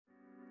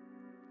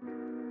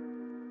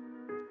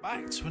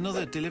Back to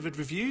another delivered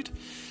reviewed.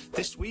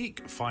 This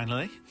week,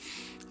 finally,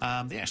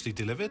 they actually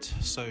delivered.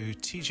 So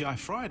TGI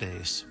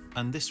Fridays,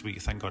 and this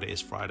week, thank God it is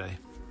Friday.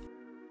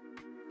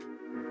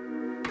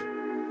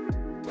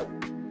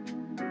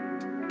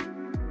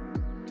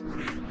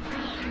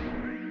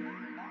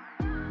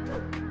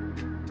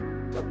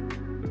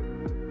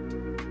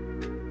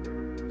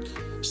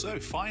 So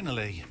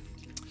finally,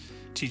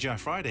 TGI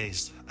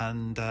Fridays,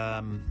 and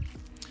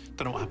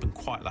don't know what happened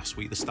quite last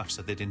week. The staff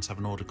said they didn't have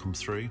an order come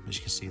through. As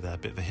you can see there, a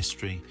bit of a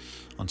history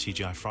on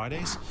TGI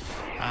Fridays.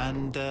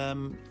 And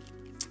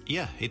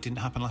yeah, it didn't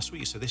happen last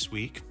week. So this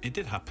week, it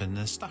did happen.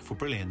 The staff were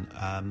brilliant.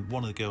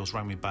 One of the girls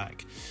rang me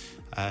back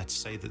to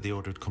say that the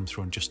order had come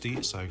through on Just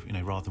Eat. So, you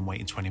know, rather than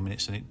waiting 20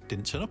 minutes and it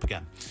didn't turn up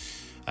again.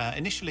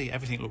 Initially,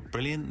 everything looked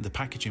brilliant. The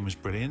packaging was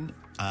brilliant.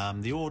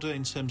 The order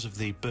in terms of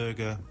the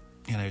burger,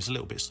 you know, is a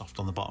little bit soft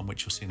on the bottom,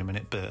 which you'll see in a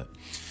minute, but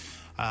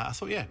I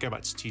thought, yeah, go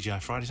back to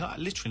TGI Fridays. I've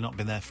literally not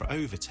been there for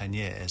over 10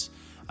 years.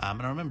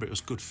 And I remember it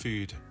was good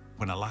food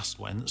when I last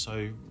went. So,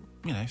 you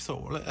know,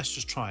 thought, well, let's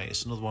just try it.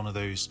 It's another one of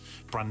those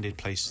branded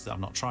places that I've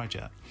not tried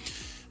yet.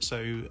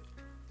 So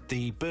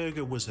the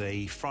burger was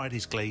a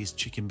Fridays glazed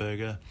chicken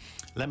burger,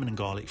 lemon and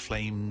garlic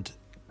flamed,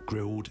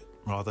 grilled,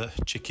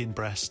 chicken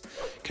breast,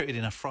 coated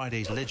in a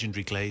Fridays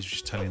legendary glaze,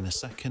 which I'll tell you in a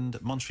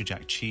second, Monterey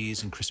Jack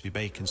cheese and crispy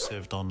bacon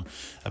served on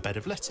a bed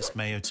of lettuce,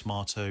 mayo,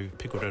 tomato,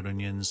 pickled red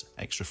onions,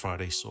 extra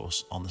Friday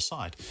sauce on the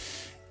side.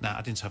 Now,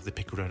 I didn't have the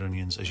pickled red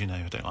onions. As you know,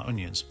 I don't like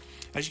onions.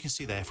 As you can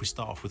see there, if we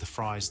start off with the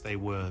fries, they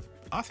were,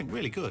 I think,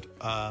 really good.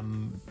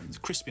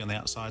 Crispy on the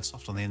outside,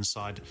 soft on the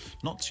inside,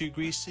 not too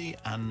greasy,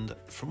 and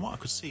from what I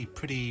could see,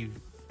 pretty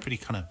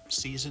kind of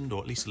seasoned,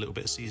 or at least a little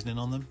bit of seasoning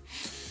on them.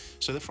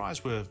 So the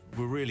fries were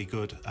really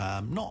good,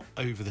 not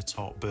over the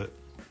top, but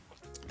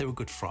they were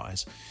good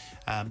fries.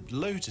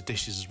 Loads of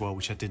dishes as well,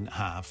 which I didn't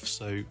have.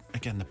 So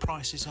again, the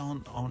prices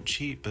aren't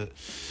cheap, but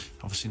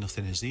obviously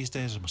nothing is these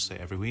days, I must say,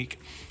 every week.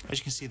 As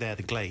you can see there,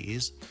 the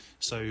glaze.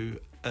 So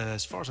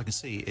as far as I can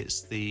see,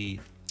 it's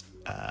the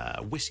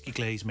whiskey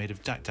glaze made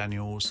of Jack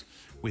Daniels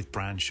with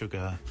brown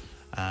sugar,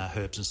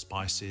 herbs and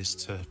spices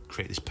to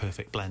create this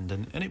perfect blend,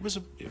 and it was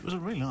a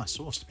really nice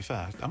sauce, to be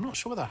fair. I'm not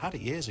sure whether I had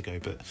it years ago,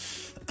 but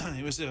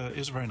it was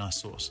a very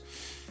nice sauce.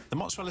 The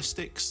mozzarella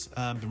sticks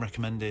been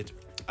recommended,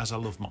 as I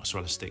love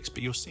mozzarella sticks,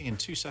 but you'll see in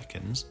 2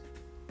 seconds.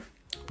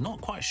 Not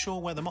quite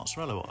sure where the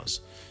mozzarella was.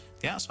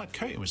 The outside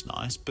coating was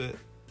nice, but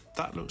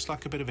that looks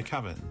like a bit of a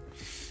cavern,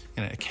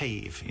 you know, a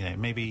cave. You know,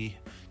 maybe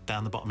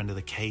down the bottom end of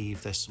the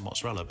cave there's some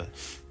mozzarella, but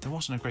there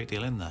wasn't a great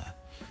deal in there,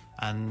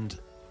 and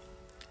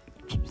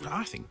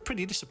I think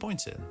pretty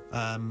disappointing.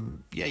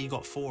 Yeah, you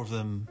got 4 of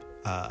them.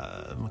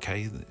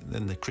 Okay,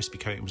 then the crispy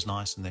coating was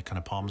nice, and the kind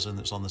of parmesan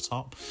that's on the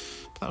top,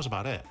 but that was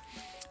about it.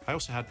 I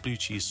also had blue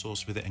cheese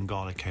sauce with it and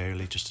garlic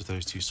aioli, just of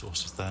those 2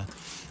 sauces there,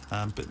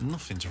 but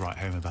nothing to write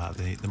home about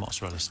the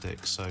mozzarella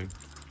sticks. So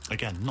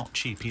again, not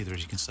cheap either,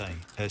 as you can see,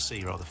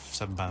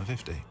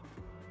 £7.50.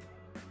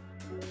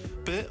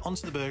 But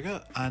onto the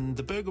burger, and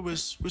the burger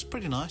was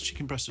pretty nice.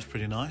 Chicken breast was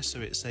pretty nice.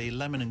 So it's a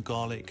lemon and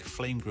garlic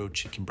flame grilled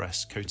chicken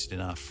breast coated in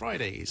our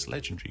Fridays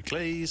legendary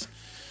glaze,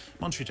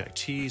 Monterey Jack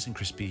cheese and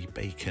crispy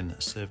bacon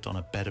served on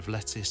a bed of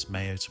lettuce,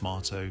 mayo,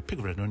 tomato,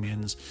 pickled red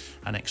onions,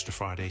 and extra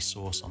Friday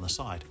sauce on the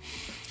side.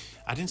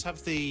 I didn't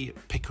have the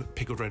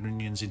pickled red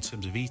onions in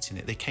terms of eating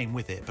it. They came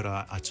with it, but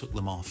I took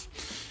them off.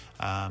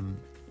 But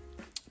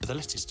the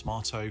lettuce,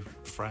 tomato,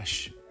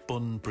 fresh,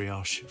 bun,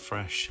 brioche,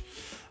 fresh.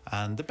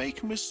 And the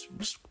bacon was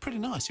pretty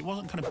nice. It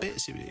wasn't kind of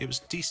bits, it was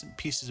decent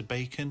pieces of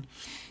bacon,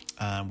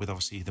 with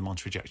obviously the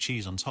Monterey Jack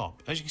cheese on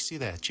top. As you can see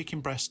there,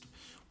 chicken breast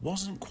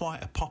wasn't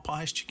quite a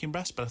Popeyes chicken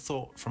breast, but I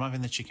thought from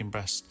having the chicken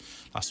breast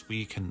last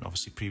week, and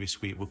obviously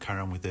previous week, we'll carry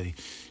on with the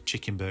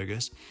chicken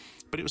burgers.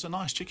 But it was a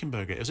nice chicken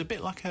burger. It was a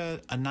bit like a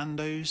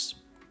Nando's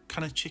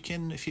kind of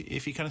chicken, if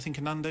you kind of think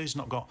of Nando's,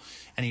 not got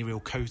any real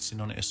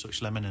coating on it as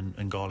such, lemon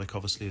and garlic,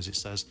 obviously, as it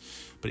says,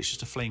 but it's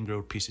just a flame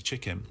grilled piece of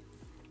chicken.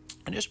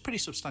 And it was a pretty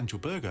substantial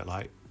burger.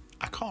 Like,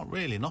 I can't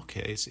really knock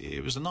it.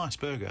 It was a nice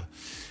burger.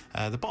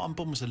 The bottom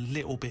bun was a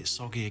little bit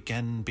soggy,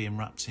 again, being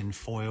wrapped in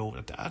foil.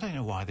 I don't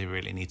know why they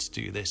really need to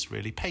do this,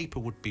 really. Paper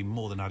would be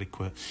more than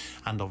adequate,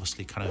 and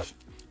obviously kind of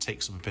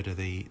takes up a bit of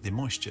the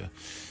moisture.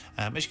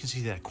 As you can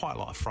see there, quite a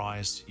lot of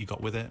fries you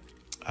got with it.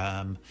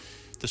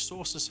 The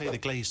sauce, to say the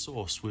glazed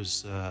sauce,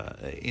 was,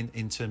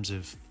 in terms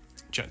of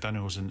Jack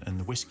Daniels and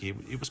the whiskey,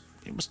 it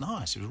was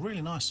nice. It was a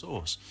really nice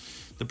sauce.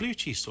 The blue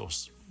cheese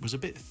sauce was a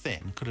bit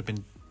thin, could have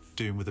been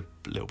doing with a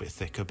little bit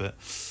thicker, but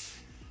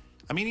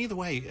I mean, either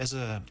way, as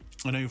an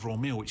overall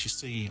meal, which you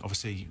see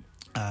obviously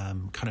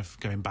kind of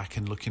going back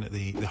and looking at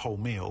the whole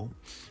meal,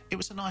 it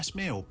was a nice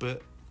meal.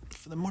 But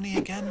for the money,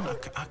 again,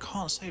 I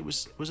can't say it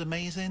was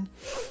amazing.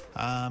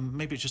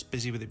 Maybe it's just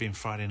busy with it being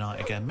Friday night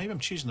again. Maybe I'm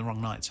choosing the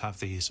wrong night to have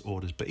these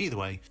orders, but either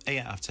way, 8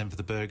 out of 10 for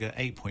the burger,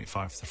 8.5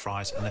 for the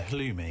fries, and the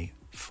halloumi,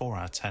 4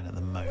 out of 10 at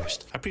the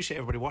most. I appreciate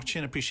everybody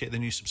watching, I appreciate the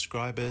new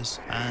subscribers,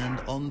 and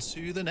on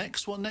to the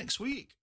next one next week.